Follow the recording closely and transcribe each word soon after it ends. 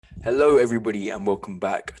Hello, everybody, and welcome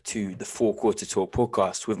back to the Four Quarter Talk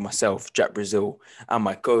podcast with myself, Jack Brazil, and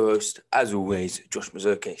my co-host, as always, Josh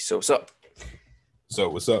Mazuke. So, what's up? So,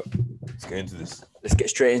 what's up? Let's get into this. Let's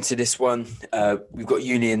get straight into this one. We've got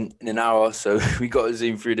uni in an hour, so we got to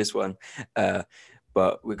zoom through this one.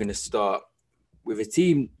 But we're going to start with a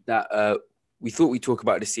team that we thought we'd talk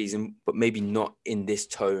about this season, but maybe not in this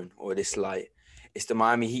tone or this light. It's the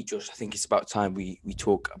Miami Heat, Josh. I think it's about time we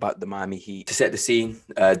talk about the Miami Heat. To set the scene,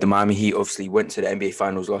 the Miami Heat obviously went to the NBA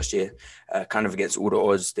Finals last year, kind of against all the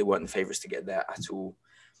odds. They weren't the favourites to get there at all.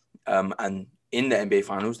 And in the NBA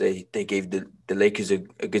Finals, they gave the Lakers a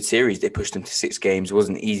good series. They pushed them to 6 games. It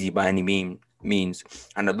wasn't easy by any means.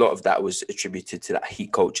 And a lot of that was attributed to that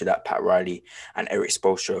Heat culture that Pat Riley and Eric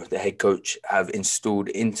Spoelstra, the head coach, have installed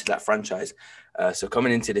into that franchise. So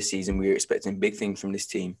coming into the season, we were expecting big things from this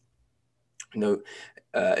team.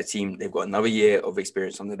 A team, they've got another year of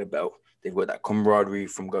experience under the belt. They've got that camaraderie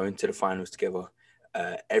from going to the finals together.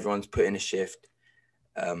 Everyone's put in a shift,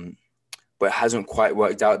 but it hasn't quite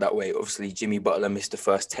worked out that way. Obviously, Jimmy Butler missed the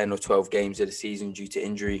first 10 or 12 games of the season due to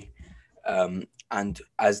injury. And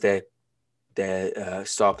as their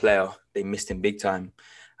star player, they missed him big time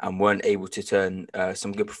and weren't able to turn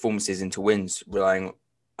some good performances into wins,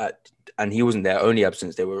 and he wasn't their only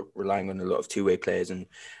absence. They were relying on a lot of two-way players and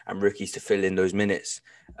rookies to fill in those minutes.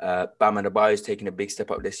 Bam Adebayo is taking a big step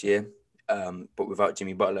up this year, but without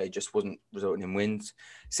Jimmy Butler, it just wasn't resulting in wins.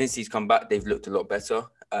 Since he's come back, they've looked a lot better.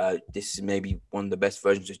 This is maybe one of the best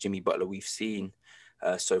versions of Jimmy Butler we've seen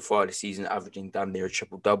so far this season, averaging damn near a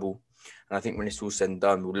triple-double. And I think when it's all said and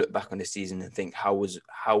done, we'll look back on this season and think, how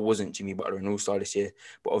wasn't Jimmy Butler an all-star this year?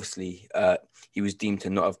 But obviously, he was deemed to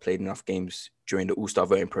not have played enough games during the all-star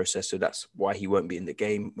voting process, so that's why he won't be in the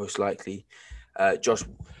game, most likely. Josh,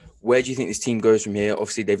 where do you think this team goes from here?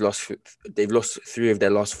 Obviously, they've lost 3 of their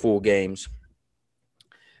last 4 games.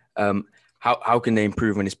 How can they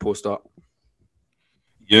improve on this poor start?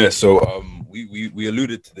 Yeah, so we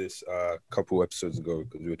alluded to this a couple episodes ago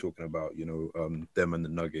because we were talking about them and the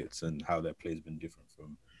Nuggets and how their play has been different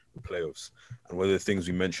from the playoffs. And one of the things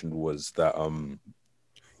we mentioned was that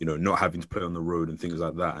not having to play on the road and things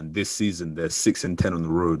like that. And this season they're 6-10 on the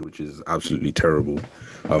road, which is absolutely terrible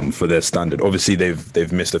for their standard. Obviously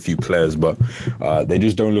they've missed a few players, but they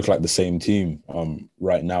just don't look like the same team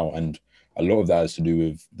right now. And a lot of that has to do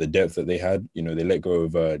with the depth that they had. They let go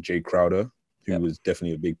of Jay Crowder, who was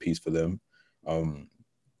definitely a big piece for them. And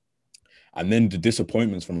then the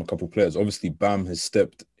disappointments from a couple of players. Obviously, Bam has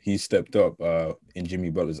stepped up in Jimmy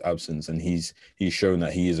Butler's absence, and he's shown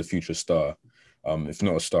that he is a future star, if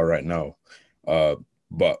not a star right now.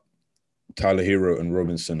 But Tyler Hero and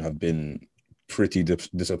Robinson have been pretty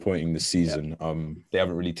disappointing this season. They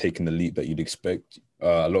haven't really taken the leap that you'd expect.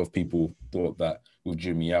 A lot of people thought that with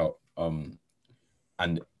Jimmy out, and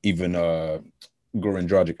even Goran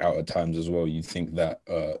Dragic out at times as well, you'd think that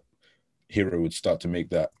Hero would start to make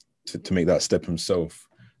that step himself,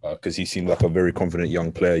 because he seemed like a very confident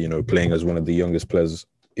young player, playing as one of the youngest players,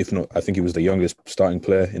 if not, I think he was the youngest starting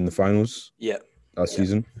player in the finals last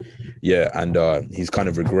season. Yeah, and he's kind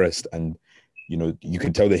of regressed, and you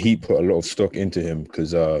can tell the Heat put a lot of stock into him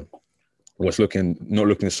because what's not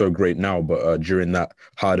looking so great now, but during that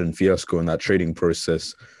Harden fiasco and that trading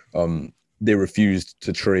process, they refused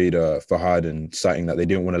to trade for Harden, citing that they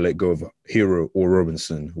didn't want to let go of Hero or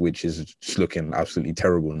Robinson, which is just looking absolutely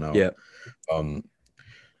terrible now. Yeah.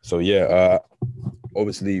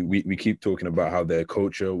 Obviously, we keep talking about how their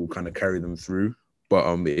culture will kind of carry them through, but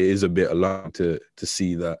it is a bit alarming to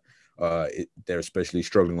see that they're especially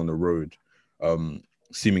struggling on the road,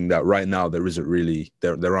 seeming that right now there isn't really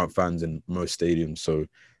there aren't fans in most stadiums, so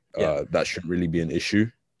that shouldn't really be an issue,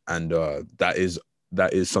 and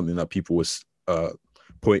that is something that people was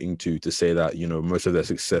pointing to say that most of their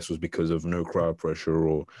success was because of no crowd pressure,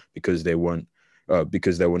 or because there were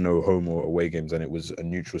no home or away games and it was a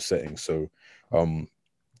neutral setting. So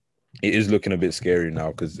it is looking a bit scary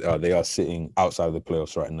now because they are sitting outside of the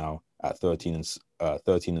playoffs right now at 13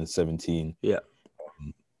 and 17. Yeah.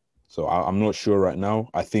 So I'm not sure right now.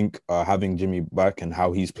 I think having Jimmy back and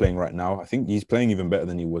how he's playing right now, I think he's playing even better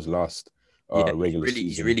than he was last regular season.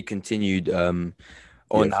 He's really continued on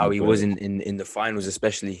how he was in the finals,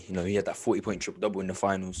 especially. He had that 40-point triple-double in the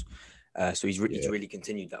finals. So he's really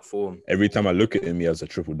continued that form. Every time I look at him, he has a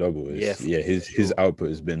triple-double. His output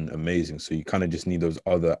has been amazing. So you kind of just need those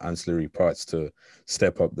other ancillary parts to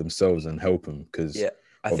step up themselves and help him, because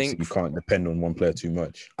I think you can't depend on one player too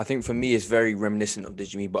much. I think for me, it's very reminiscent of the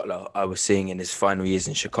Jimmy Butler I was seeing in his final years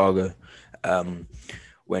in Chicago,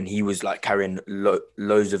 when he was like carrying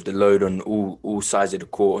loads of the load on all sides of the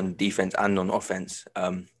court, on defense and on offense.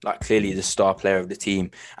 Like clearly the star player of the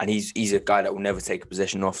team, and he's a guy that will never take a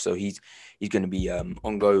possession off. So he's going to be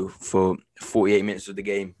on go for 48 minutes of the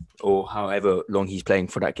game or however long he's playing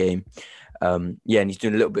for that game. And he's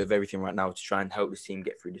doing a little bit of everything right now to try and help this team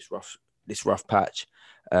get through this rough patch.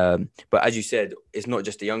 But as you said, it's not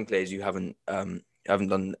just the young players who haven't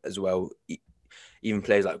done as well. Even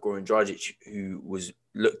players like Goran Dragic, who was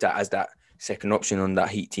looked at as that second option on that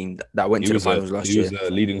Heat team that went to the finals last year. He was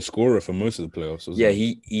a leading scorer for most of the playoffs.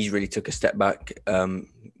 He's really took a step back.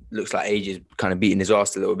 Looks like age is kind of beating his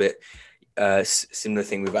ass a little bit. Similar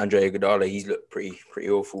thing with Andre Iguodala. He's looked pretty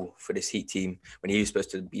awful for this Heat team when he was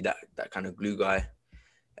supposed to be that kind of glue guy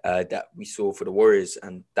that we saw for the Warriors,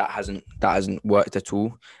 and that hasn't worked at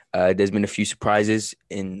all. There's been a few surprises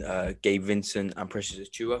in Gabe Vincent and Precious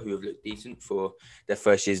Achiuwa, who have looked decent for their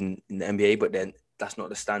first years in the NBA, but then that's not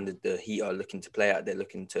the standard the Heat are looking to play at. They're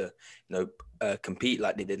looking to compete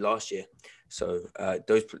like they did last year. So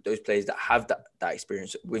those players that have that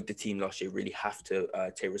experience with the team last year really have to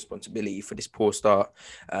take responsibility for this poor start.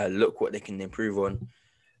 Look what they can improve on,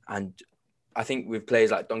 and I think with players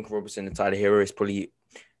like Duncan Robinson and Tyler Hero, it's probably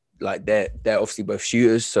like they're obviously both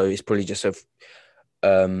shooters, so it's probably just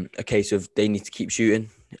a case of they need to keep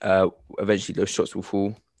shooting. Eventually, those shots will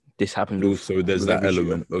fall. This happens. Also, there's that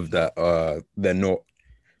element of that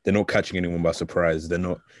they're not catching anyone by surprise. They're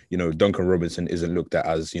not, Duncan Robinson isn't looked at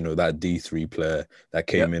as, that D3 player that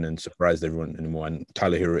came in and surprised everyone anymore. And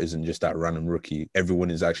Tyler Hero isn't just that random rookie.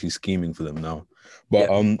 Everyone is actually scheming for them now. But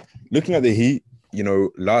looking at the Heat,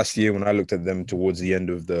 last year when I looked at them towards the end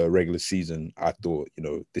of the regular season, I thought,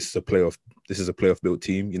 this is a playoff built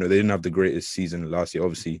team. They didn't have the greatest season last year,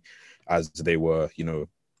 obviously, as they were,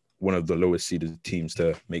 one of the lowest seeded teams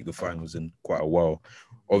to make the finals in quite a while.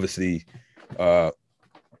 Obviously,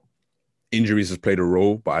 injuries has played a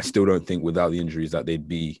role, but I still don't think without the injuries that they'd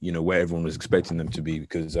be, where everyone was expecting them to be,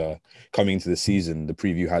 because coming into the season, the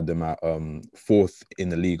preview had them at fourth in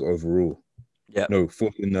the league overall. Yeah. No,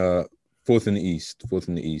 fourth in the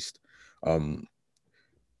East.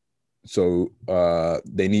 So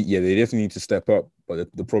they definitely need to step up.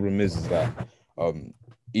 But the problem is that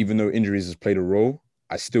even though injuries has played a role,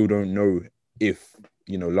 I still don't know if,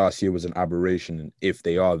 last year was an aberration and if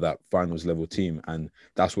they are that finals level team. And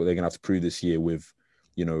that's what they're going to have to prove this year with,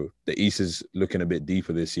 the East is looking a bit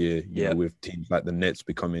deeper this year, with teams like the Nets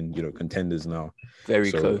becoming, contenders now.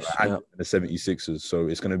 Very close. And the 76ers. So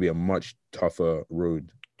it's going to be a much tougher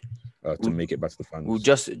road to make it back to the finals. Well,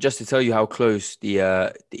 just to tell you how close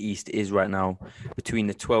the East is right now, between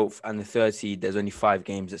the 12th and the 3rd seed, there's only 5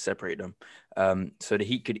 games that separate them. So the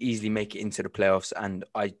Heat could easily make it into the playoffs, and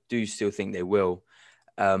I do still think they will.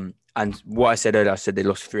 And what I said earlier, I said they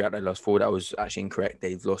lost 3 out of their last 4. That was actually incorrect.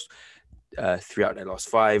 They've lost 3 out of their last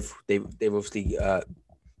 5. They've obviously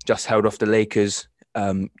just held off the Lakers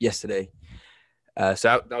yesterday.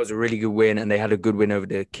 So that was a really good win, and they had a good win over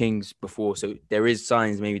the Kings before. So there is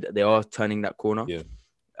signs maybe that they are turning that corner. Yeah.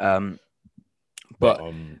 But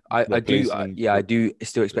I do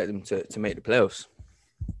still expect them to make the playoffs.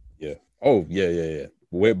 Yeah. Oh, yeah.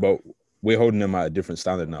 We're holding them at a different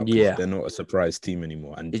standard now. Yeah. They're not a surprise team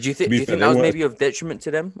anymore. And do you think that was maybe of detriment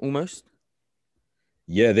to them almost?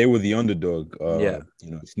 Yeah, they were the underdog.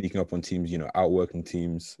 Sneaking up on teams, outworking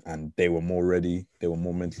teams, and they were more ready. They were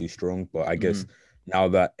more mentally strong. But I guess now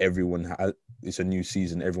that it's a new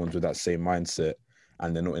season, everyone's with that same mindset,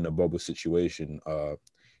 and they're not in a bubble situation.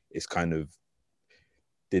 It's kind of,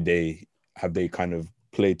 have they kind of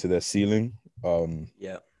played to their ceiling?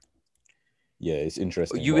 Yeah, it's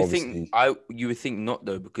interesting. You would think not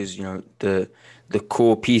though, because the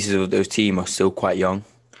core pieces of those teams are still quite young.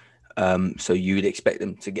 So you would expect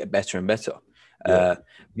them to get better and better.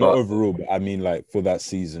 Not overall, but I mean, like for that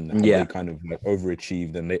season, they kind of like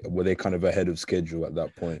overachieved, and were they kind of ahead of schedule at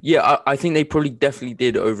that point? Yeah, I think they probably definitely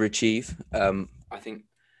did overachieve. I think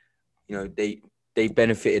they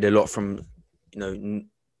benefited a lot from the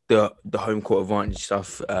home court advantage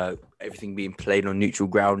stuff, everything being played on neutral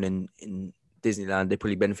ground in Disneyland. They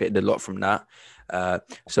probably benefited a lot from that.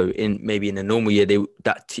 So in a normal year,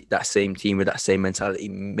 that same team with that same mentality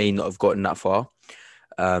may not have gotten that far.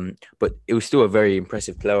 But it was still a very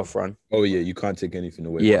impressive playoff run. Oh yeah, you can't take anything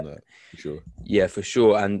away from that, for sure. Yeah, for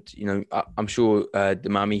sure. And I'm sure the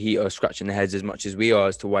Miami Heat are scratching their heads as much as we are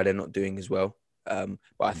as to why they're not doing as well. But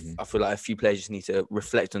I feel like a few players just need to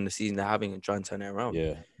reflect on the season they're having and try and turn it around.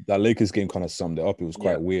 Yeah, that Lakers game kind of summed it up. It was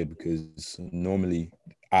quite weird because normally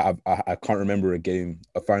I can't remember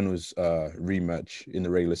a finals rematch in the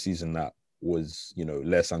regular season that was,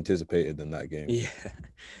 less anticipated than that game. Yeah,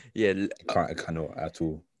 yeah, Cannot at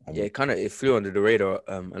all. yeah. It flew under the radar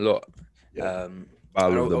a lot. Yeah. And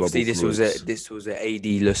Battle of the obviously bubble floors. this was a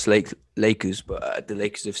AD-less Lakers, but the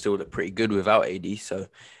Lakers have still looked pretty good without AD. So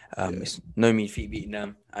it's no mean feat beating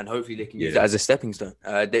them, and hopefully they can use that as a stepping stone.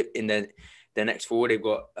 In their next four, they've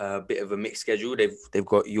got a bit of a mixed schedule. They've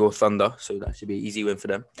got your Thunder, so that should be an easy win for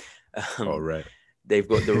them. All right. They've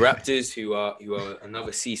got the Raptors, who are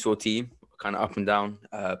another seesaw team, kind of up and down.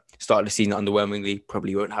 Started the season underwhelmingly,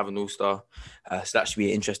 probably won't have an all-star. So that should be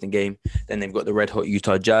an interesting game. Then they've got the red hot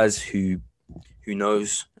Utah Jazz, who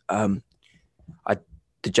knows?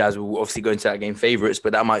 The Jazz will obviously go into that game favourites,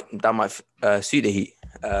 but that might suit the Heat.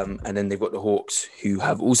 And then they've got the Hawks, who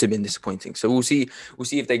have also been disappointing. So we'll see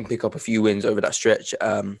if they can pick up a few wins over that stretch.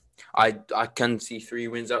 I can see 3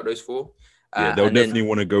 wins out of those 4. Yeah, they'll definitely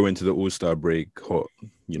want to go into the All-Star break hot,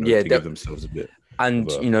 to give themselves a bit.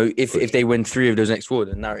 And if they win 3 of those next 4,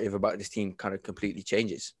 the narrative about this team kind of completely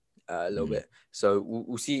changes a little bit. So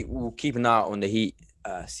we'll see. We'll keep an eye out on the Heat.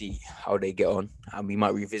 See how they get on, and we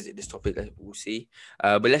might revisit this topic. We'll see.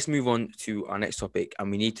 But let's move on to our next topic,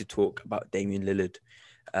 and we need to talk about Damian Lillard.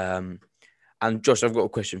 And Josh, I've got a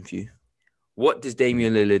question for you. What does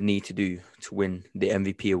Damian Lillard need to do to win the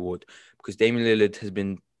MVP award? Because Damian Lillard has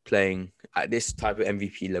been playing at this type of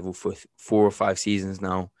MVP level for 4 or 5 seasons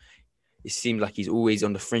now. It seems like he's always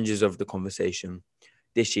on the fringes of the conversation.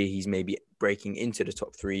 This year, he's maybe breaking into the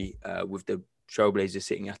top 3 with the Trailblazers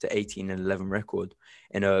sitting at an 18-11 record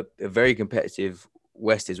in a very competitive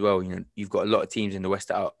West as well. You've got a lot of teams in the West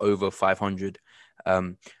that are over 500,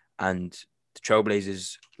 and the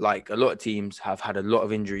Trailblazers, like a lot of teams, have had a lot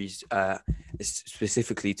of injuries,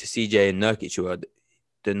 specifically to CJ and Nurkic, who are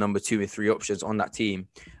the number 2 and 3 options on that team,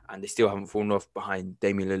 and they still haven't fallen off behind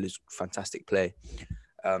Damian Lillard's fantastic play.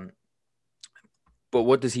 But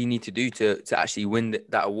what does he need to do to actually win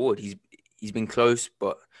that award? He's been close,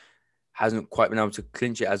 but hasn't quite been able to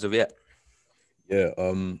clinch it as of yet. Yeah.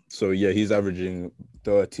 So he's averaging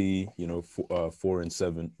 30. 4 and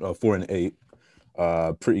 7, 4 and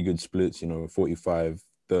 8. Pretty good splits. 45,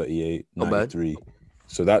 38, 93.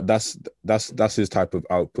 So that's his type of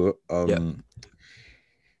output. The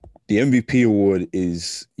MVP award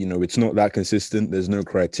is, it's not that consistent. There's no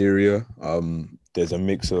criteria. There's a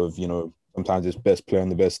mix of, sometimes it's best player on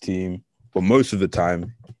the best team, but most of the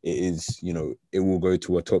time it is, it will go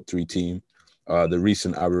to a top 3 team. The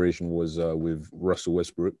recent aberration was with Russell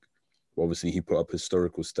Westbrook. Obviously, he put up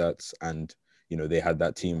historical stats, and they had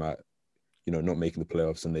that team at not making the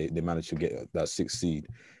playoffs, and they managed to get that 6th seed.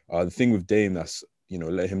 The thing with Dame that's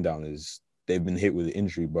let him down is they've been hit with the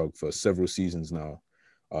injury bug for several seasons now,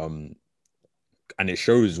 and it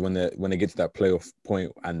shows when they get to that playoff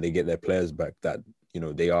point and they get their players back that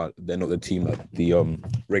they're not the team that the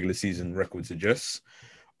regular season record suggests.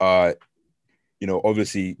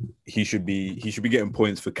 Obviously he should be getting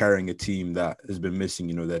points for carrying a team that has been missing,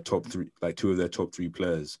 their top 3, like 2 of their top 3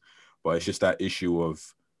 players. But it's just that issue of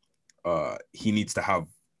he needs to have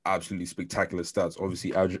absolutely spectacular stats.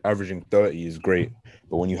 Obviously, averaging 30 is great,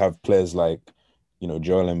 but when you have players like,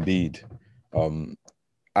 Joel Embiid,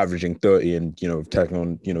 averaging 30 and, taking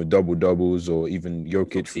on, double doubles, or even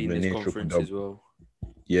Jokic from the triple double as well.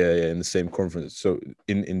 Yeah, in the same conference. So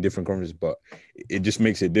in different conferences, but it just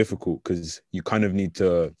makes it difficult because you kind of need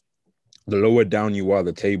to, the lower down you are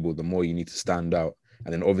the table, the more you need to stand out.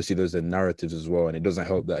 And then obviously there's the narratives as well. And it doesn't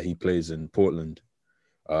help that he plays in Portland.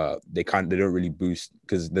 They don't really boost,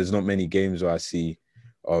 because there's not many games where I see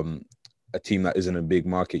a team that isn't a big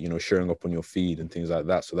market, showing up on your feed and things like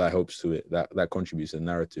that. So that helps to it. That contributes to the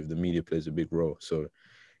narrative. The media plays a big role. So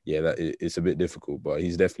yeah, it's a bit difficult, but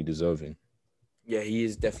he's definitely deserving. Yeah, he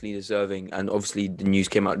is definitely deserving. And obviously the news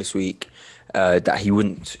came out this week that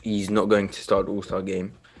he's not going to start the All-Star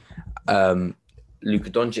game. Luka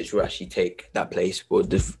Doncic will actually take that place,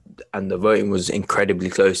 and the voting was incredibly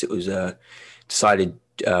close. It was decided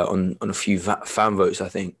on a few fan votes, I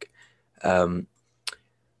think.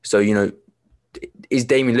 So, is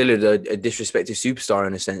Damian Lillard a disrespected superstar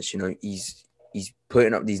in a sense? He's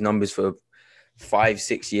putting up these numbers for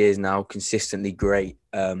 5-6 years now, consistently great.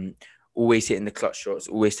 Always hitting the clutch shots,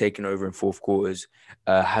 always taking over in fourth quarters,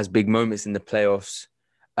 has big moments in the playoffs,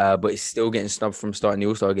 but is still getting snubbed from starting the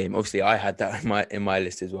All-Star game. Obviously, I had that in my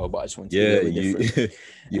list as well, but I just wanted to be a little bit different.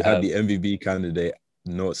 You had the MVP candidate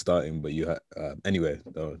not starting, but you had anyway.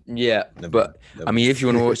 Never. I mean, if you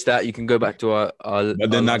want to watch that, you can go back to our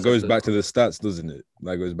but then that goes back to the stats, doesn't it?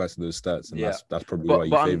 That goes back to those stats, and that's probably why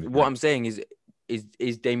you favorite. What I'm saying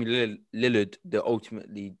is Damian Lillard the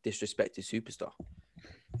ultimately disrespected superstar?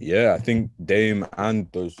 Yeah, I think Dame and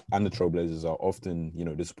the Trailblazers are often,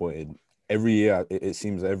 disappointed every year, it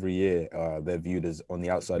seems every year they're viewed as on the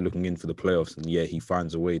outside looking in for the playoffs, and he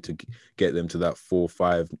finds a way to get them to that 4,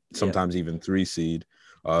 5, sometimes even 3 seed.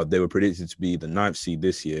 They were predicted to be the 9th seed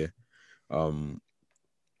this year, and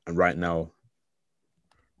right now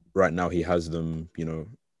he has them,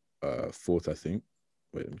 4th, I think.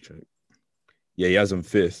 Wait, let me check. Yeah, he has them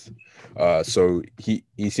 5th. So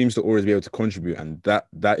he seems to always be able to contribute, and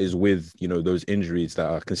that is with those injuries that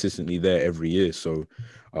are consistently there every year. So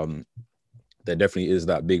there definitely is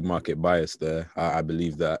that big market bias there. I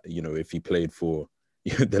believe that if he played for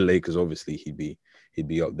the Lakers, obviously he'd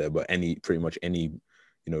be up there. But pretty much any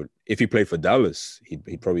if he played for Dallas,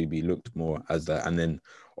 he'd probably be looked more as that. And then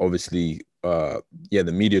obviously,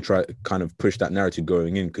 the media kind of pushed that narrative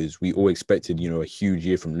going in, because we all expected a huge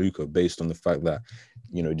year from Luka, based on the fact that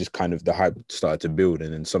just kind of the hype started to build,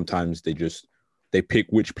 and then sometimes they pick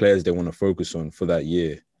which players they want to focus on for that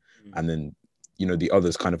year, and then the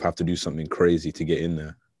others kind of have to do something crazy to get in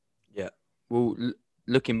there. Yeah. Well,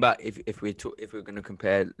 looking back, if we're going to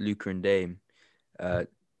compare Luka and Dame,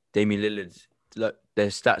 Damian Lillard's, their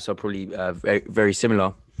stats are probably very, very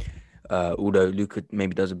similar. Although Luka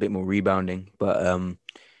maybe does a bit more rebounding, but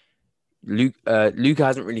Luka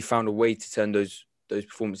hasn't really found a way to turn those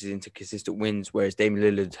performances into consistent wins, whereas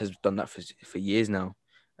Damian Lillard has done that for years now.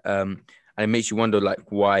 And it makes you wonder,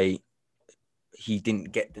 like, why he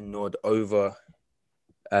didn't get the nod over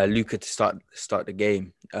Luka to start the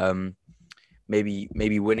game.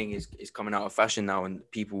 Maybe winning is coming out of fashion now, and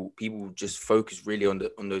people just focus really on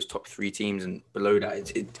those top 3 teams, and below that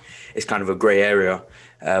it's kind of a grey area.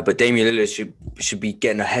 But Damian Lillard should be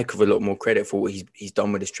getting a heck of a lot more credit for what he's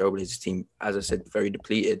done with this Trailblazers team. As I said, very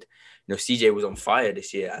depleted. CJ was on fire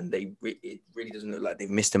this year, and it really doesn't look like they've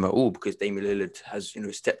missed him at all, because Damian Lillard has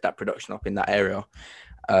stepped that production up in that area.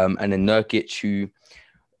 And then Nurkic, who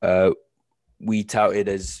we touted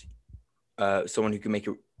as someone who can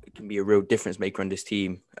be a real difference maker on this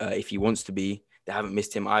team if he wants to be. They haven't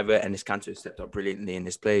missed him either, and this Kanter has stepped up brilliantly in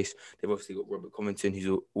this place. They've obviously got Robert Covington,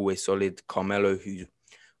 who's always solid. Carmelo, who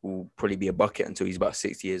will probably be a bucket until he's about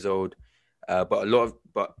 60 years old.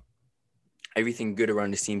 But everything good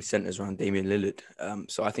around this team centers around Damian Lillard.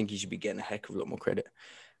 So I think he should be getting a heck of a lot more credit.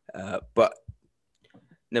 But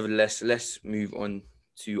nevertheless, let's move on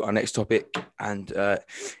to our next topic, and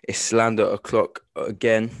it's slander o'clock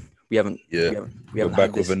again. We haven't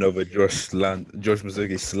back with another Josh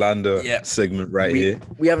Mazzucchi slander segment here.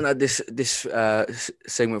 We haven't had this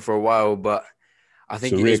segment for a while, but I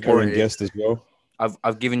think it's a recurring guest as well.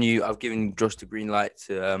 I've given Josh the green light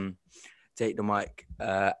to take the mic,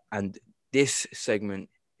 and this segment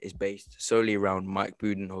is based solely around Mike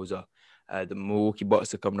Budenholzer. The Milwaukee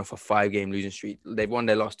Bucks are coming off a 5-game losing streak. They've won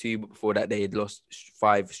their last 2, but before that they had lost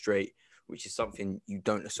 5 straight, which is something you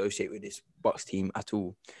don't associate with this Bucks team at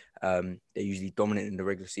all. They're usually dominant in the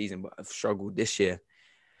regular season, but have struggled this year.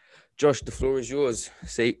 Josh, the floor is yours.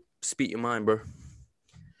 Speak your mind, bro.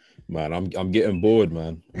 Man, I'm getting bored,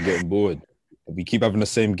 man. I'm getting bored. We keep having the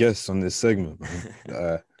same guests on this segment,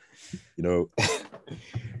 man.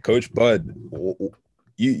 Coach Bud,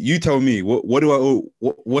 you tell me,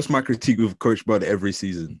 what's my critique with Coach Bud every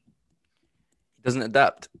season? He doesn't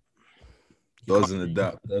adapt.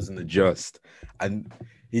 Doesn't adjust, and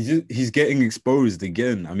he's getting exposed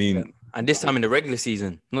again. I mean, and this time in the regular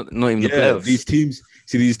season, not even the playoffs.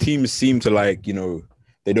 These teams seem to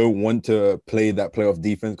they don't want to play that playoff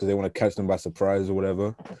defense because they want to catch them by surprise or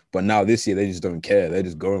whatever. But now this year they just don't care; they're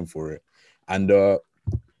just going for it. And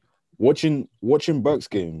watching Bucks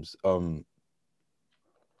games, well,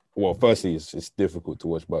 firstly, it's difficult to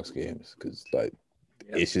watch Bucks games because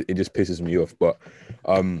it just pisses me off. But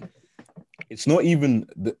it's not even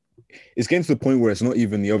it's getting to the point where it's not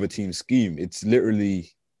even the other team's scheme. It's literally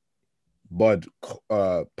Bud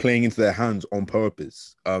playing into their hands on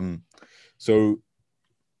purpose. So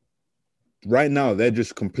right now they're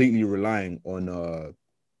just completely relying on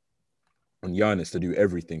Giannis to do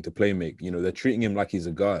everything, to play make. They're treating him like he's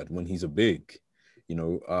a guard when he's a big.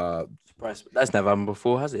 Surprise! That's never happened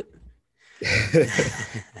before, has it?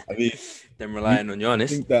 I mean, them relying on Giannis. I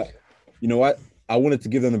think that I wanted to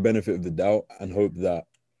give them the benefit of the doubt and hope that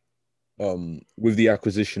with the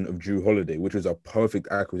acquisition of Drew Holiday, which was a perfect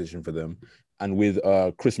acquisition for them, and with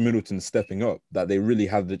Chris Middleton stepping up, that they really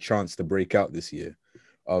had the chance to break out this year.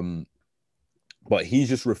 But he's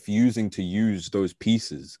just refusing to use those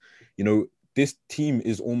pieces. This team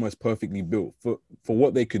is almost perfectly built for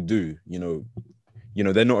what they could do.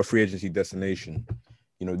 They're not a free agency destination.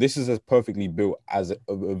 This is as perfectly built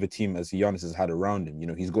of a team as Giannis has had around him.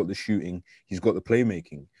 He's got the shooting, he's got the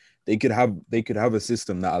playmaking. They could have a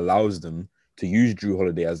system that allows them to use Drew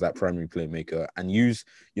Holiday as that primary playmaker and use,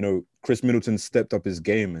 Chris Middleton stepped up his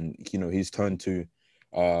game and, he's turned to,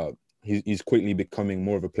 he's quickly becoming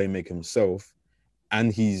more of a playmaker himself.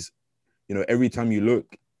 And he's, every time you look,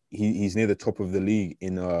 he's near the top of the league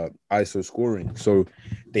in ISO scoring. So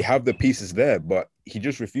they have the pieces there, but he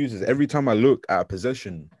just refuses. Every time I look at a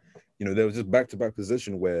possession, there was just back-to-back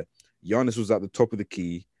possession where Giannis was at the top of the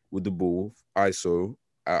key with the ball, ISO.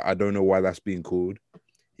 I don't know why that's being called.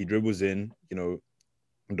 He dribbles in,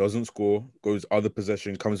 doesn't score, goes other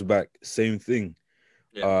possession, comes back, same thing.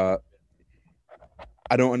 Yeah.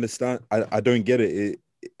 I don't understand. I don't get it.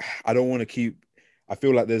 I don't want to keep. I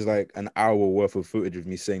feel like there's like an hour worth of footage of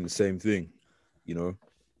me saying the same thing,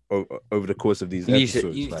 over the course of these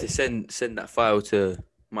episodes. You need to send that file to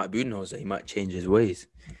Mike Budenholzer. He might change his ways.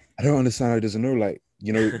 I don't understand how he doesn't know. Like,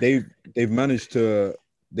 they've managed to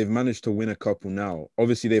win a couple now.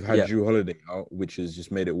 Obviously, they've had Drew Holiday out, which has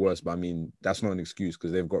just made it worse. But I mean, that's not an excuse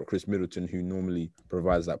because they've got Chris Middleton, who normally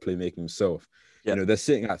provides that playmaking himself. Yeah. They're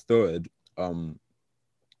sitting at third,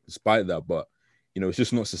 despite that. But it's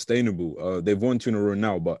just not sustainable. They've won 2 in a row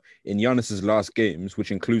now, but in Giannis's last games,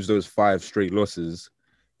 which includes those 5 straight losses,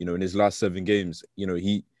 in his last 7 games,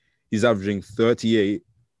 he's averaging 38.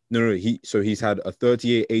 He's had a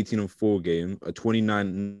 38, 18 and 4 game, a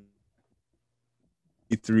 29,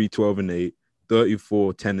 3, 12 and 8,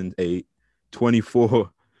 34, 10 and 8,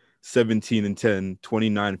 24, 17 and 10,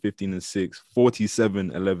 29, 15 and 6,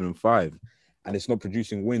 47, 11 and 5. And it's not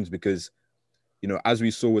producing wins because, as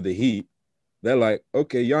we saw with the Heat, they're like,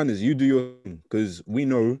 okay, Giannis, you do your thing because we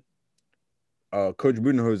know Coach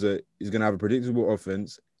Budenholzer is going to have a predictable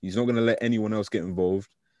offense. He's not going to let anyone else get involved,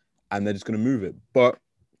 and they're just going to move it. But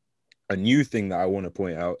a new thing that I want to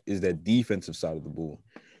point out is their defensive side of the ball,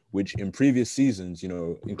 which in previous seasons,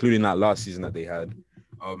 including that last season that they had,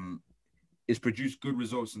 it's produced good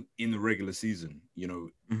results in the regular season.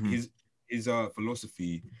 His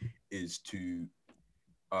philosophy is to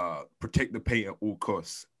protect the paint at all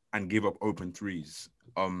costs and give up open threes,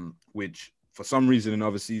 which for some reason in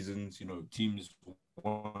other seasons, teams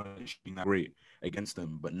weren't shooting that great against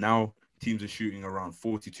them. But now teams are shooting around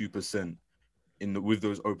 42% with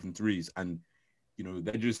those open threes. And,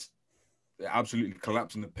 they're absolutely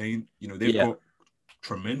collapsing the paint. They've got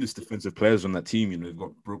tremendous defensive players on that team. They've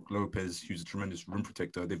got Brook Lopez, who's a tremendous rim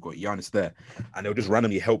protector. They've got Giannis there. And they'll just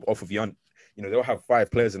randomly help off of Giannis. They'll have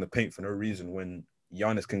 5 players in the paint for no reason when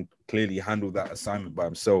Giannis can clearly handle that assignment by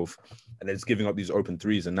himself, and they're just giving up these open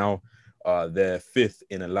threes. And now they're 5th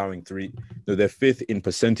in allowing three. No, they're 5th in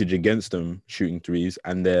percentage against them shooting threes,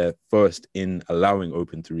 and they're 1st in allowing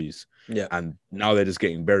open threes. Yeah, and now they're just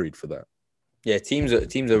getting buried for that. Yeah, teams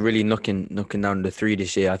are really knocking down the 3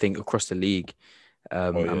 this year. I think across the league.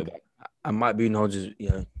 And Mike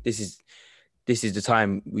Budenholzer, this is the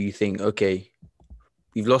time where you think, okay,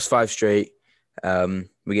 we've lost 5 straight. We're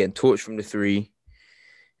getting torched from the 3.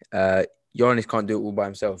 Giannis can't do it all by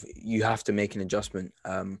himself. You have to make an adjustment.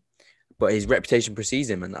 But his reputation precedes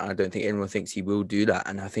him, and I don't think anyone thinks he will do that.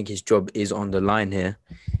 And I think his job is on the line here.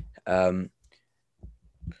 But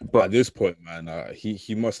at this point, man,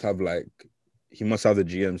 he must have the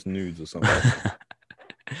GM's nudes or something.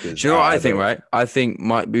 Do you know what I think, right? I think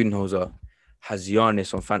Mike Budenholzer has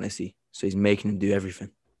Giannis on fantasy, so he's making him do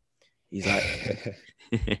everything. He's like,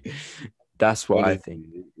 that's what I think.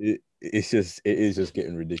 It is just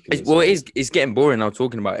getting ridiculous. It's getting boring now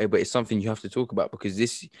talking about it, but it's something you have to talk about because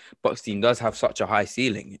this Bucks team does have such a high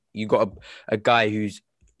ceiling. You got a guy who's,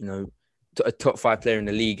 a top 5 player in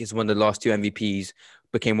the league. Is one of the last 2 MVPs.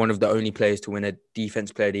 Became one of the only players to win a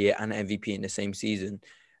Defense Player of the Year and an MVP in the same season.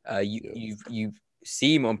 You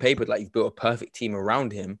see him on paper like you've built a perfect team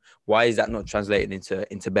around him. Why is that not translated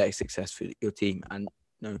into better success for your team? And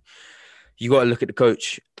you got to look at the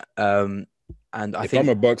coach. And I think I'm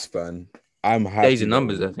a Bucks fan, I'm happy. Days and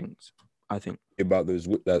numbers, I think about those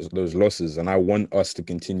losses, and I want us to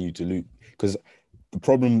continue to lose because the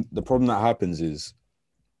problem that happens is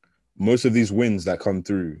most of these wins that come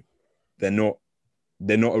through, they're not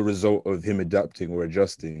a result of him adapting or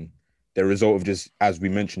adjusting. They're a result of just, as we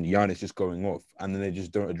mentioned, Giannis just going off, and then they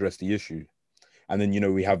just don't address the issue. And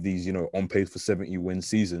then we have these on pace for 70 win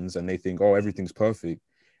seasons, and they think, oh, everything's perfect.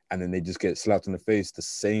 And then they just get slapped in the face the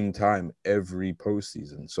same time every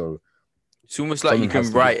postseason. So it's almost like you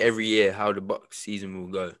can write every year how the Bucks season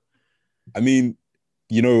will go. I mean,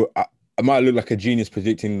 I might look like a genius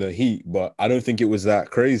predicting the Heat, but I don't think it was that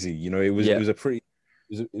crazy. It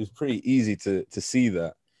was pretty easy to see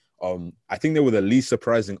that. I think they were the least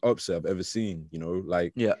surprising upset I've ever seen.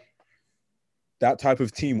 That type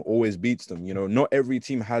of team always beats them. Not every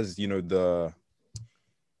team has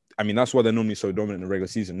I mean, that's why they're normally so dominant in the regular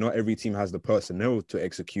season. Not every team has the personnel to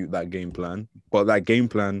execute that game plan, but that game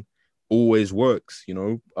plan always works,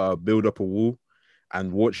 build up a wall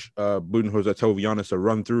and watch Budenholzer tell Giannis to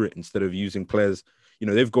run through it instead of using players.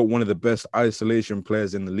 They've got one of the best isolation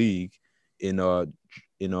players in the league in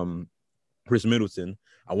Chris Middleton,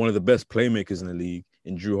 and one of the best playmakers in the league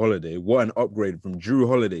in Drew Holiday. What an upgrade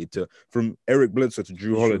from Eric Bledsoe to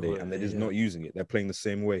Drew Holiday, and they're just not using it. They're playing the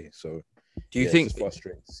same way. So it's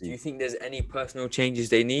frustrating to see. Do you think there's any personal changes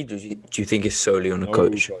they need, or do you think it's solely on the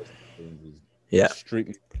coach? Yeah,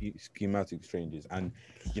 strictly schematic changes. And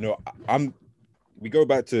we go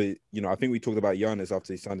back to I think we talked about Giannis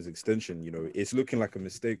after he signed his extension. It's looking like a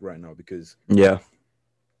mistake right now because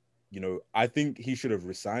I think he should have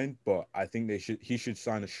resigned, but I think he should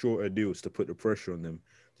sign a shorter deals to put the pressure on them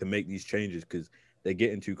to make these changes because they're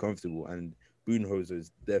getting too comfortable, and Budenholzer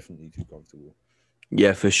is definitely too comfortable.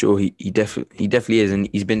 Yeah, for sure. He definitely is, and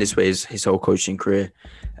he's been this way his whole coaching career.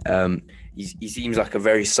 He seems like a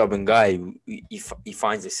very stubborn guy. He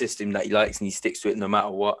finds a system that he likes and he sticks to it no matter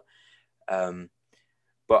what.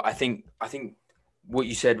 But I think what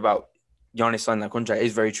you said about Giannis signing that contract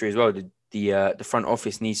is very true as well. The front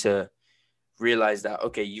office needs to realize that,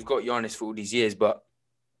 okay, you've got Giannis for all these years, but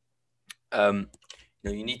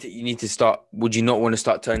you need to start. Would you not want to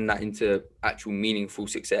start turning that into actual meaningful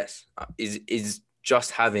success? Is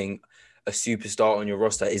just having a superstar on your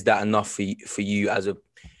roster, is that enough for you as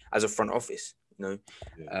a front office?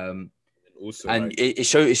 Also, and it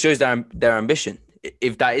shows their ambition.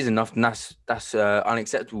 If that is enough, then that's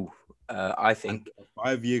unacceptable. I think a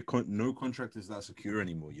 5-year no contract is that secure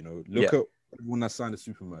anymore. Look at everyone that signed a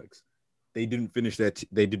Supermax. They didn't finish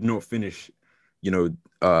they did not finish,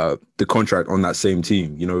 the contract on that same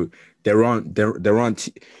team. There aren't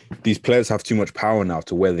these players have too much power now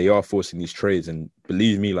to where they are forcing these trades. And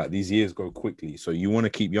believe me, like these years go quickly. So you want to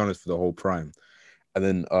keep Giannis for the whole prime. And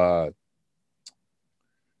then,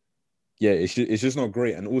 it's just not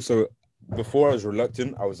great. And also, before I was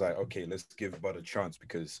reluctant, I was like, okay, let's give Bud a chance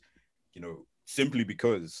because, simply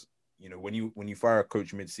because, when you fire a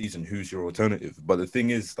coach mid-season, who's your alternative? But the thing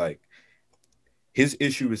is, like, his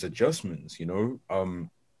issue is adjustments.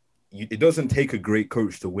 It doesn't take a great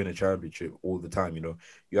coach to win a championship all the time.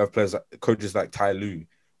 You have coaches like Ty Lue,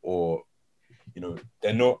 or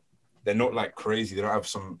they're not like crazy. They don't have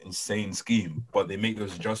some insane scheme, but they make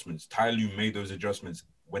those adjustments. Ty Lue made those adjustments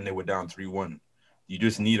when they were down 3-1. You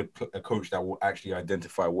just need a coach that will actually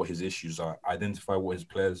identify what his issues are, identify what his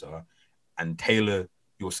players are, and tailor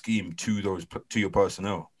your scheme to your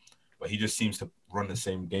personnel. But he just seems to run the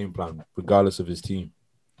same game plan regardless of his team.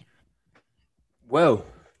 Well,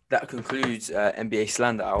 that concludes NBA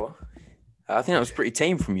Slander Hour. I think that was pretty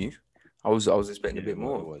tame from you. I was expecting a bit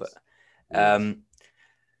more,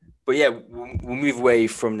 but yeah, we'll move away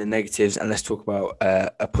from the negatives and let's talk about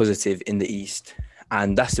a positive in the East,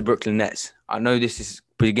 and that's the Brooklyn Nets. I know this is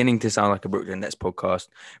beginning to sound like a Brooklyn Nets podcast.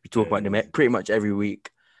 We talk about them pretty much every week,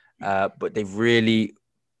 but they're really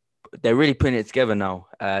putting it together now.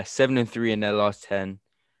 7-3 in their last 10.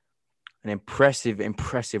 An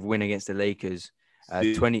impressive win against the Lakers.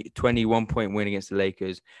 21-point win against the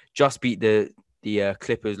Lakers. Just beat the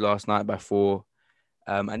Clippers last night by 4.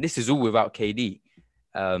 And this is all without KD.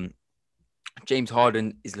 James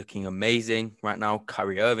Harden is looking amazing right now.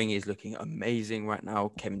 Kyrie Irving is looking amazing right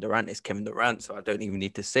now. Kevin Durant is Kevin Durant, so I don't even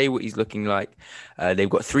need to say what he's looking like. They've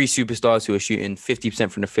got 3 superstars who are shooting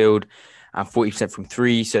 50% from the field and 40% from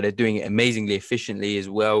 3, so they're doing it amazingly efficiently as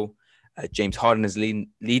well. James Harden is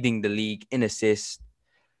leading the league in assists.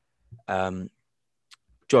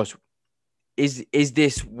 Josh, is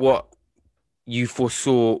this what you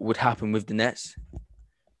foresaw would happen with the Nets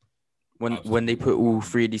when they put all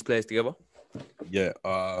 3 of these players together? Yeah,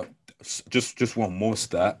 just one more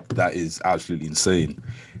stat that is absolutely insane.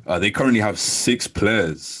 They currently have 6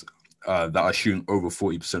 players that are shooting over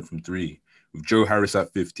 40% from 3, with Joe Harris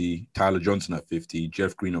at 50, Tyler Johnson at 50,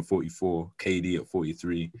 Jeff Green at 44, KD at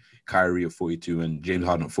 43, Kyrie at 42, and James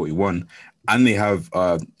Harden at 41. And they have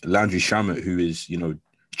Landry Shamet, who is,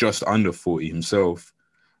 just under 40 himself,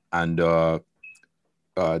 and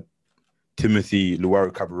Timothy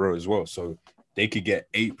Luwawu-Cabarrot as well. So they could get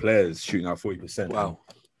 8 players shooting at 40%. Wow.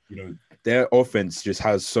 And, their offense just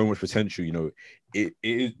has so much potential. It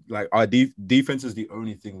is like our defense is the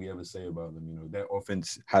only thing we ever say about them. Their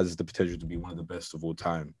offense has the potential to be one of the best of all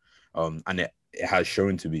time. And it has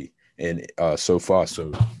shown to be so far.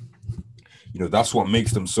 So, that's what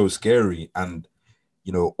makes them so scary. And,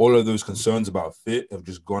 all of those concerns about fit have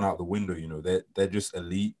just gone out the window. They're just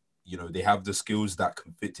elite. They have the skills that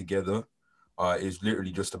can fit together. It's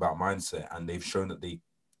literally just about mindset. And they've shown that they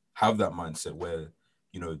have that mindset where,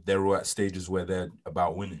 they're all at stages where they're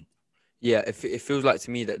about winning. Yeah, it feels like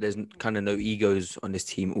to me that there's kind of no egos on this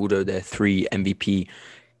team, although they're three MVP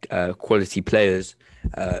quality players.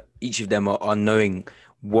 Each of them are knowing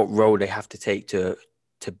what role they have to take to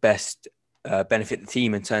best benefit the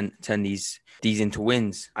team and turn these into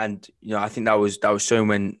wins. And I think that was shown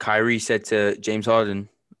when Kyrie said to James Harden,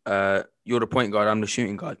 "You're the point guard, I'm the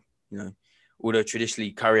shooting guard." Although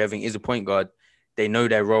traditionally Kyrie Irving is a point guard, they know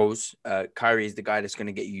their roles. Kyrie is the guy that's going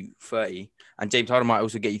to get you 30, and James Harden might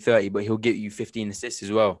also get you 30, but he'll get you 15 assists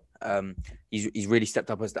as well. He's really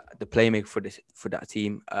stepped up as the playmaker for that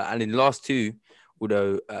team. And in the last two,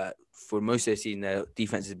 although for most of the season their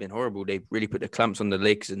defense has been horrible, they really put the clamps on the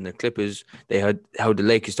Lakers and the Clippers. They held the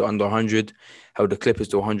Lakers to under 100, held the Clippers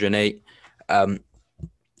to 108. I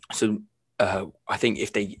think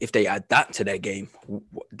if they add that to their game,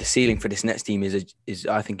 the ceiling for this Nets team is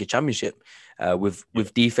I think a championship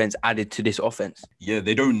with defense added to this offense. Yeah,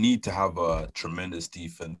 they don't need to have a tremendous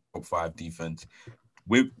defense, top 5 defense.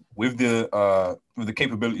 With the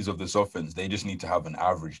capabilities of this offense, they just need to have an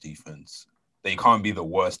average defense. They can't be the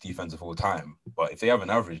worst defense of all time, but if they have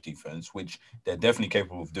an average defense, which they're definitely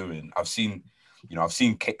capable of doing, I've seen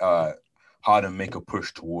Harden make a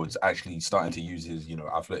push towards actually starting to use his,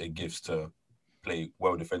 athletic gifts to play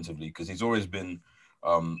well defensively, because he's always been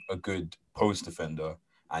a good post defender,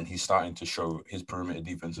 and he's starting to show his perimeter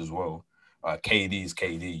defense as well. KD is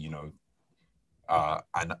KD,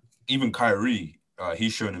 and even Kyrie,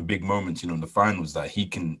 he's shown in big moments, in the finals that he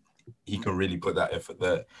can really put that effort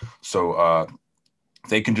there. So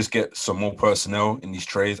they can just get some more personnel in these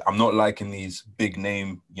trades. I'm not liking these big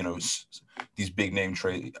name,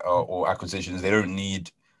 trade or acquisitions. They don't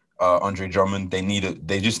need Andre Drummond.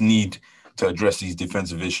 They just need to address these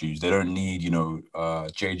defensive issues. They don't need,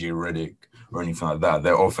 JJ Redick or anything like that.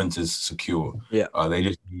 Their offense is secure. Yeah. They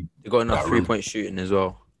just need. They got enough 3-point shooting as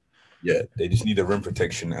well. Yeah, they just need a rim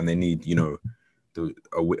protection, and they need,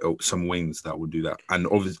 some wings that will do that. And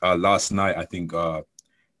obviously, last night I think there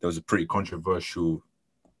was a pretty controversial.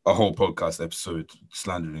 A whole podcast episode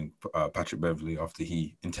slandering Patrick Beverley after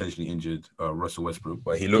he intentionally injured Russell Westbrook.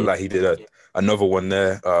 But he looked like he did another one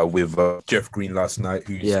there with Jeff Green last night,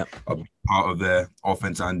 who's a part of their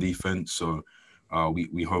offense and defense. So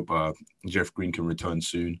we hope Jeff Green can return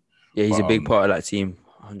soon. Yeah, he's a big part of that team,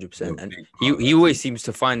 100%. And he always seems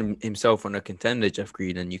to find himself on a contender, Jeff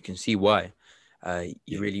Green, and you can see why.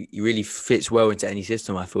 He really fits well into any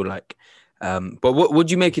system, I feel like. But what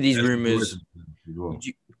do you make of these rumors?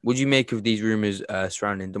 What do you make of these rumors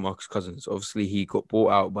surrounding DeMarcus Cousins? Obviously, he got bought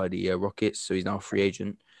out by the Rockets, so he's now a free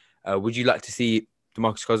agent. Would you like to see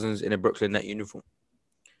DeMarcus Cousins in a Brooklyn Net uniform?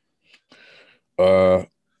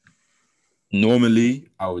 Normally,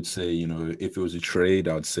 I would say, if it was a trade,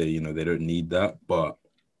 I would say, they don't need that. But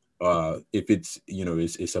if it's,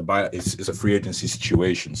 it's a free agency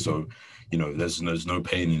situation, so there's no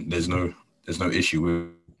pain, there's no issue with.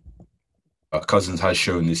 Cousins has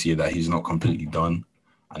shown this year that he's not completely done,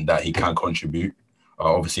 and that he can contribute.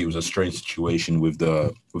 Obviously, it was a strange situation with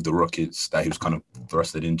the Rockets that he was kind of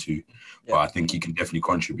thrusted into, but I think he can definitely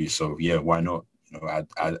contribute. So yeah, why not?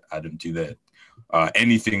 Add him to that.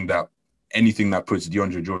 Anything that puts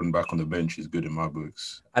DeAndre Jordan back on the bench is good in my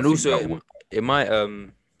books. And also, it might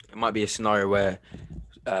be a scenario where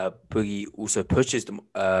Boogie also pushes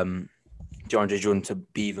DeAndre Jordan to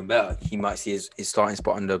be even better. He might see his starting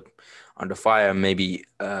spot under fire and maybe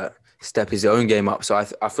step his own game up. So I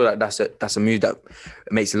feel like that's a move that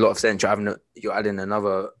makes a lot of sense. You're adding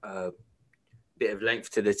another bit of length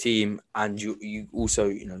to the team, and you also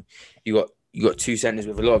you got two centers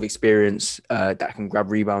with a lot of experience that can grab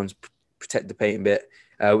rebounds, protect the paint a bit,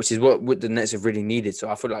 which is what the Nets have really needed. So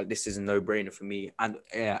I feel like this is a no-brainer for me. And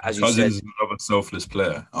as you said, Cousins is another selfless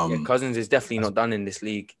player. Cousins is definitely not done in this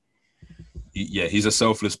league. He's a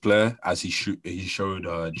selfless player, as he showed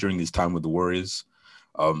during his time with the Warriors.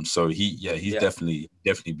 So he's definitely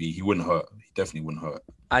he wouldn't hurt. He definitely wouldn't hurt.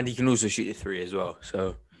 And he can also shoot the three as well.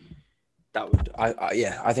 So that would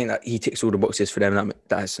I think that he ticks all the boxes for them.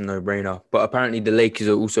 That's a no-brainer. But apparently the Lakers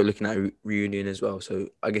are also looking at a reunion as well. So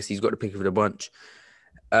I guess he's got the pick of the bunch.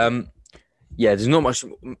 There's not much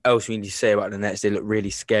else we need to say about the Nets. They look really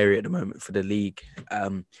scary at the moment for the league.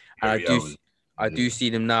 And I do see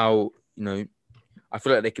them now. I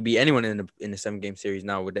feel like they could be anyone in the 7-game series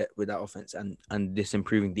now with that offense and this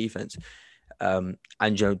improving defense. And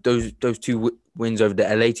those two wins over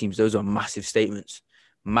the LA teams, those are massive statements,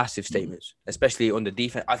 especially on the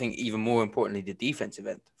defense. I think even more importantly, the defensive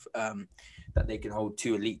end, that they can hold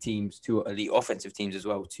two elite offensive teams as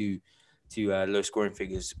well to low scoring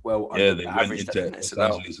figures. Well, they went into Los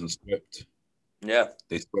Angeles and swept. Yeah,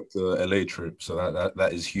 They swept the LA trip, so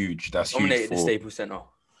that is huge. That's huge dominated the for Staples Center.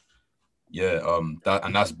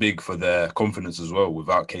 that's big for their confidence as well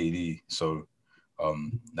without KD. So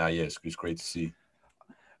it's great to see.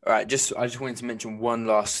 All right, I just wanted to mention one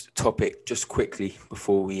last topic just quickly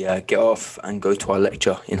before we get off and go to our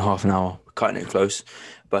lecture in half an hour. We're cutting it close,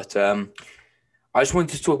 but I just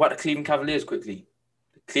wanted to talk about the Cleveland Cavaliers quickly.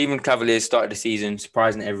 The Cleveland Cavaliers started the season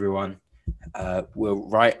surprising everyone. We're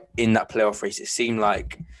right in that playoff race. It seemed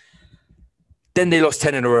like. Then they lost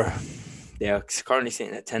 10 in a row. They are currently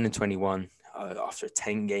sitting at 10-21 after a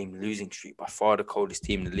 10-game losing streak. By far the coldest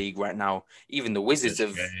team in the league right now. Even the Wizards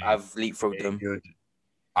have leapfrogged them. Good.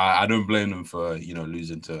 I don't blame them for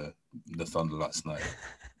losing to the Thunder last night.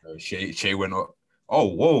 Shea went up. Oh,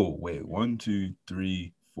 whoa! Wait, 1, 2,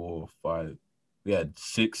 3, 4, 5. We had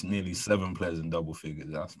 6, nearly 7 players in double figures.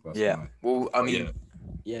 That's yeah. Nice. Well, I mean,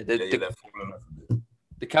 they're falling off a bit.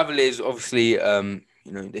 The Cavaliers obviously,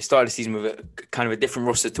 they started the season with a kind of a different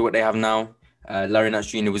roster to what they have now. Larry Nance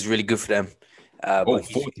Jr. was really good for them.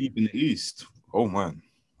 14th in the East. Oh man.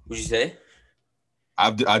 What'd you say?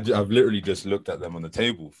 I've literally just looked at them on the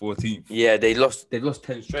table. 14th. Yeah, they've lost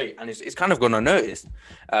 10 straight, and it's kind of gone unnoticed.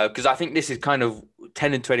 Because I think this is kind of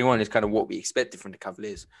 10-21 is kind of what we expected from the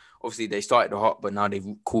Cavaliers. Obviously, they started hot, but now they've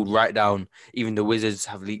cooled right down. Even the Wizards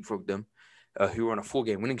have leapfrogged them, who were on a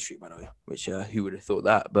 4-game winning streak, by the way. Which who would have thought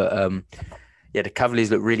that? But the Cavaliers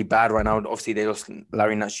look really bad right now. Obviously, they lost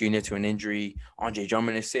Larry Nance Jr. to an injury. Andre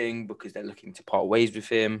Drummond is sitting because they're looking to part ways with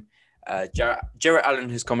him. Jarrett Allen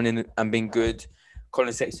has come in and been good.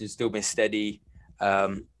 Colin Sexton's still been steady.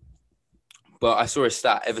 But I saw a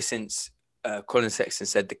stat ever since Colin Sexton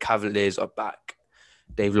said the Cavaliers are back.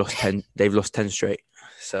 They've lost 10 straight.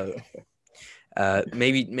 So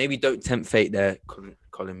maybe don't tempt fate there,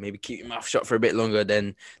 Colin. Maybe keep your mouth shut for a bit longer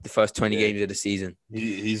than the first 20 games of the season.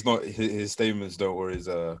 He's not his statements don't always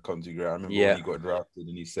come to ground. I remember when he got drafted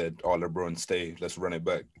and he said, "Oh, LeBron, stay. Let's run it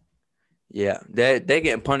back." Yeah, they're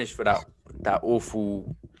getting punished for that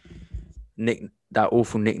awful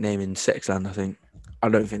nickname in Sexland. I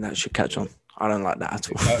don't think that should catch on. I don't like that at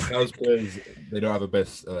all. Cavs players, they don't have the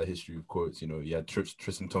best history of quotes. You had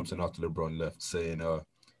Tristan Thompson after LeBron left saying, "You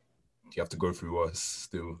have to go through us.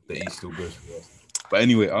 Still, the East still goes through us." But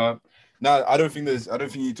anyway, I don't think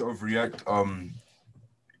you need to overreact.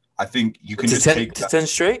 I think you can just take to 10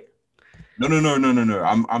 straight. No.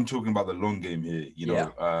 I'm talking about the long game here.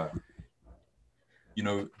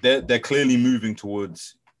 They're clearly moving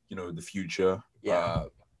towards the future. Yeah.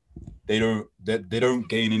 They don't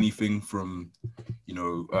gain anything from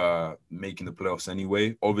making the playoffs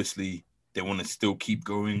anyway. Obviously, they want to still keep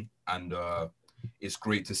going, and it's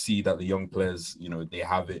great to see that the young players, they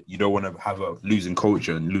have it. You don't want to have a losing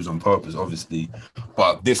culture and lose on purpose, obviously,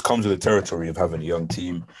 but this comes with the territory of having a young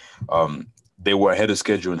team. They were ahead of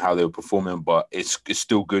schedule in how they were performing, but it's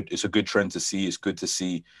still good. It's a good trend to see. It's good to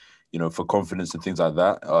see, for confidence and things like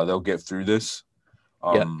that. They'll get through this.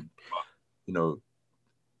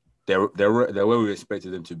 They're where we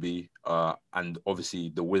expected them to be, and obviously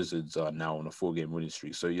the Wizards are now on a 4-game winning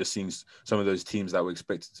streak. So you're seeing some of those teams that were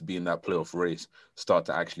expected to be in that playoff race start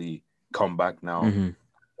to actually come back now. Mm-hmm.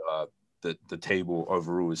 The table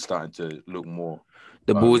overall is starting to look more.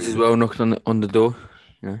 The Bulls as well knocking on the door,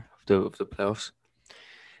 of the playoffs.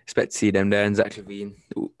 Expect to see them there, and Zach LaVine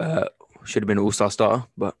should have been an all-star starter,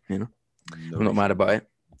 but I'm not mad about it.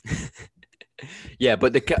 Yeah,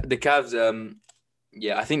 but the Cavs.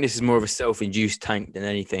 I think this is more of a self-induced tank than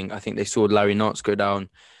anything. I think they saw Larry Nance go down,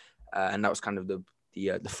 and that was kind of the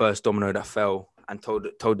first domino that fell, and told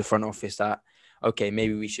the front office that, okay,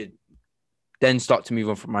 maybe we should then start to move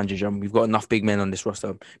on from Andre Drummond. We've got enough big men on this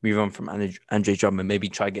roster. Move on from Andre Drummond. Maybe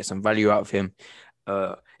try to get some value out of him.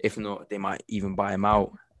 If not, they might even buy him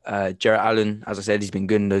out. Jarrett Allen, as I said, he's been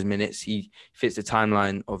good in those minutes. He fits the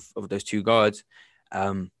timeline of those two guards.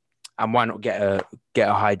 And why not get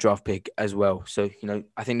a high draft pick as well? So,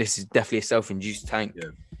 I think this is definitely a self-induced tank. Yeah.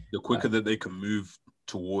 The quicker that they can move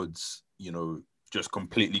towards, just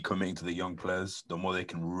completely committing to the young players, the more they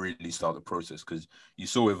can really start the process. Because you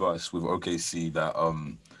saw with us, with OKC, that,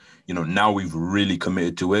 now we've really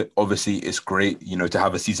committed to it. Obviously, it's great, to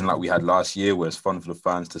have a season like we had last year where it's fun for the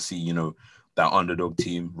fans to see, that underdog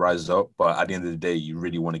team rise up. But at the end of the day, you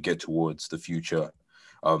really want to get towards the future.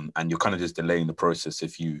 And you're kind of just delaying the process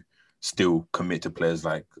if you still commit to players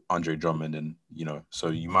like Andre Drummond, and so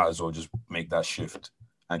you might as well just make that shift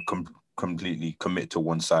and completely commit to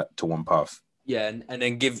one side, to one path. Yeah, and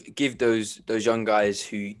then give those young guys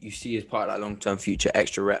who you see as part of that long-term future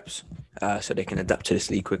extra reps, so they can adapt to this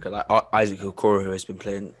league quicker. Like Isaac Okoro, who has been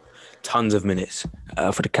playing tons of minutes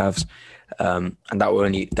for the Cavs, and that will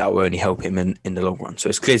only help him in the long run. So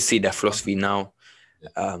it's clear to see their philosophy now.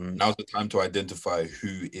 Now's the time to identify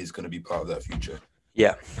who is going to be part of that future.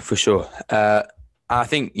 Yeah, for sure. I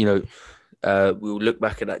think we'll look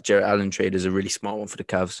back at that Jarrett Allen trade as a really smart one for the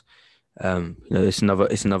Cavs. It's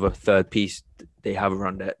another third piece they have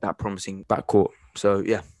around that promising backcourt. So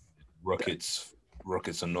yeah, Rockets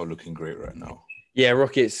are not looking great right now. Yeah,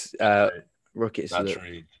 Rockets.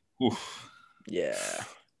 Naturally. Yeah,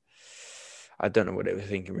 I don't know what they were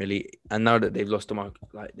thinking really. And now that they've lost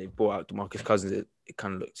they bought out DeMarcus Cousins, it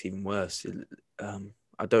kind of looks even worse.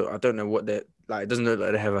 I don't know what they're like. It doesn't look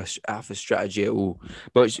like they have a strategy at all.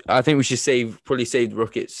 But I think we should probably save the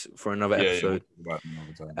Rockets for another episode.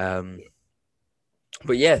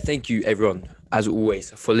 But yeah, thank you everyone as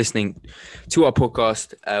always for listening to our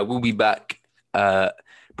podcast. We'll be back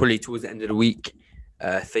probably towards the end of the week.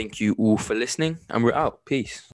 Thank you all for listening, and we're out. Peace.